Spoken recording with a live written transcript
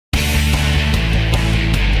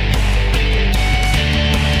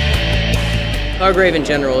Hargrave in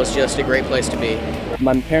general is just a great place to be.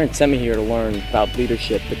 My parents sent me here to learn about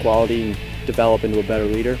leadership, the quality, and develop into a better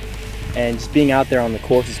leader. And just being out there on the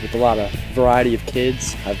courses with a lot of variety of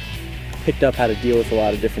kids, I've picked up how to deal with a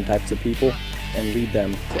lot of different types of people and lead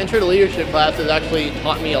them. The Intro to Leadership class has actually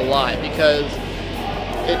taught me a lot because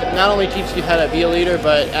it not only teaches you how to be a leader,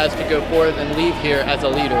 but as to go forth and leave here as a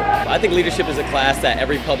leader. I think leadership is a class that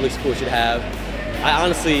every public school should have. I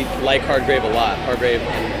honestly like Hargrave a lot.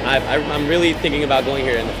 I'm really thinking about going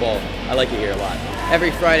here in the fall. I like it here a lot.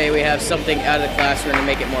 Every Friday we have something out of the classroom to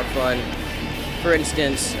make it more fun. For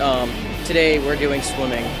instance, today we're doing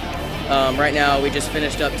swimming. Right now we just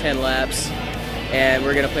finished up 10 laps and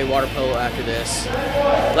we're going to play water polo after this.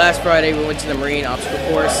 Last Friday we went to the marine obstacle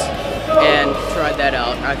course and tried that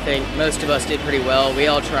out. I think most of us did pretty well. We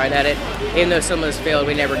all tried at it. Even though some of us failed,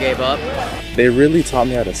 we never gave up. They really taught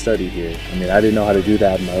me how to study here. I mean, I didn't know how to do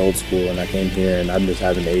that in my old school, and I came here and I'm just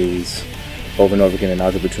having A's over and over again in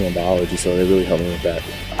algebra 2 and biology, so they really helped me with that.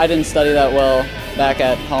 I didn't study that well back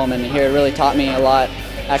at home, and here it really taught me a lot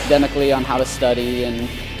academically on how to study, and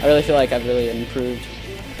I really feel like I've really improved.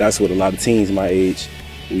 That's what a lot of teens my age,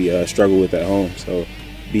 we struggle with at home, so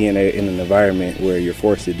being in an environment where you're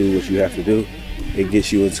forced to do what you have to do, it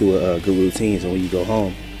gets you into a good routine, so when you go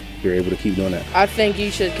home, you're able to keep doing that. I think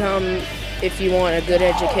you should come if you want a good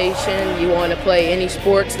education, you want to play any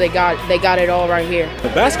sports, they got it all right here. The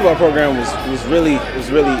basketball program was really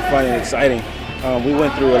fun and exciting. We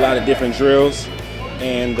went through a lot of different drills,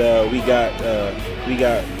 and we got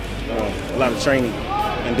a lot of training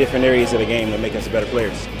in different areas of the game to make us better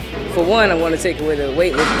players. For one, I want to take away the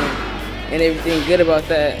weightlifting and everything good about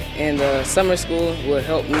that, and summer school will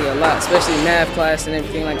help me a lot, especially math class and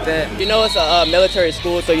everything like that. You know, it's a military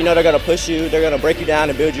school, so you know they're going to push you, they're going to break you down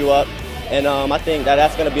and build you up. And I think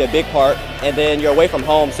that's going to be a big part. And then you're away from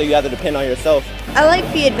home, so you have to depend on yourself. I like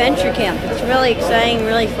the adventure camp. It's really exciting,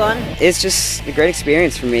 really fun. It's just a great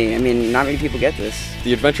experience for me. I mean, not many people get this.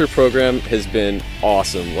 The adventure program has been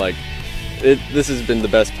awesome. This has been the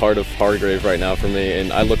best part of Hargrave right now for me,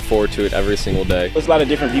 and I look forward to it every single day. There's a lot of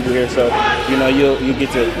different people here, so you know you'll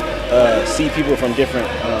get to see people from different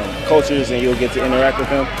cultures, and you'll get to interact with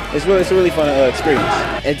them. It's a really fun experience.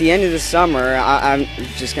 At the end of the summer, I'm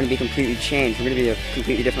just going to be completely changed. I'm going to be a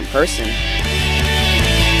completely different person.